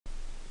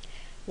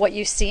What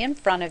you see in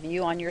front of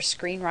you on your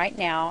screen right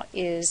now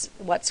is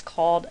what's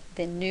called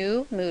the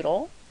new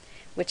Moodle,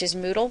 which is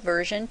Moodle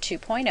version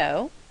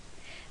 2.0.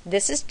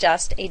 This is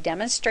just a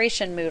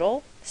demonstration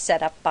Moodle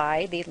set up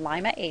by the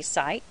Lima A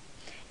site,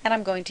 and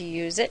I'm going to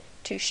use it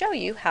to show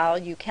you how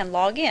you can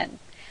log in.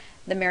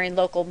 The Marion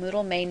Local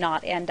Moodle may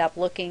not end up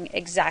looking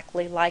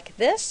exactly like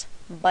this,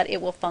 but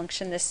it will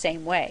function the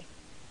same way.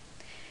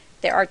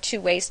 There are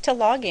two ways to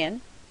log in.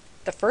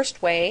 The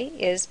first way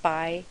is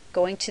by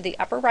going to the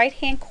upper right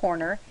hand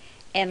corner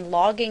and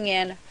logging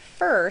in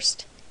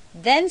first,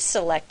 then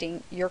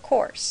selecting your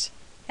course.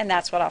 And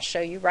that's what I'll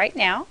show you right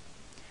now.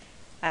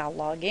 I'll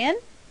log in,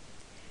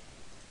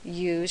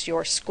 use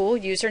your school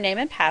username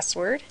and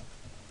password,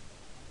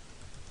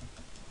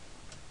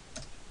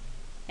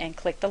 and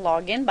click the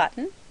login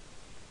button.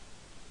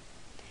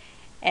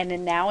 And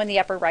then now in the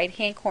upper right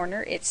hand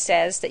corner it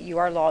says that you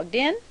are logged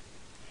in,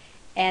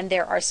 and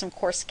there are some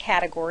course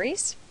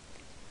categories.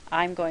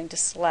 I'm going to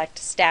select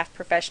Staff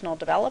Professional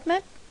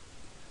Development,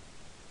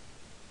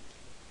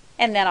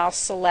 and then I'll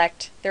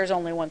select, there's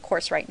only one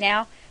course right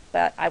now,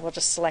 but I will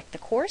just select the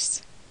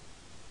course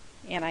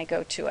and I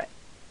go to it.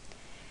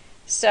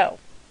 So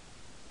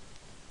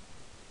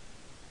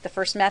the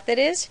first method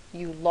is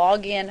you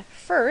log in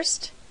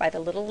first by the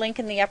little link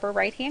in the upper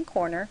right hand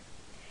corner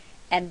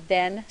and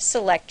then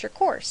select your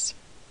course.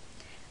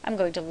 I'm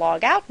going to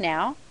log out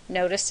now.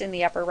 Notice in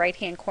the upper right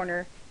hand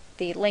corner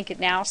the link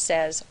now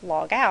says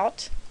log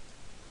out.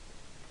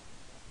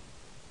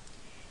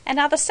 And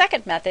now the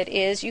second method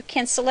is you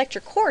can select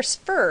your course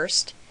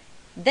first,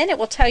 then it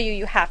will tell you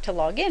you have to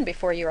log in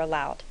before you're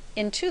allowed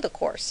into the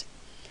course.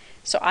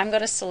 So I'm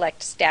going to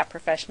select Staff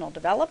Professional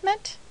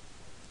Development.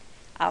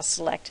 I'll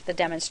select the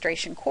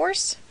demonstration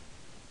course,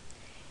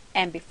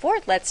 and before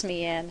it lets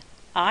me in,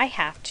 I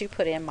have to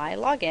put in my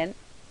login,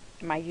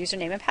 my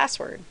username and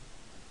password.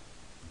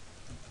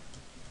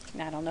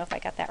 Now, I don't know if I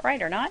got that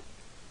right or not.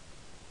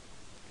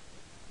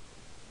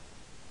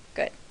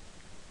 Good.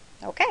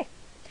 Okay.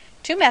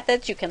 Two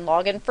methods. You can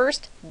log in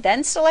first,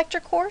 then select your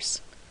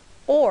course,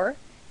 or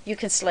you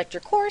can select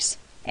your course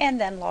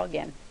and then log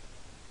in.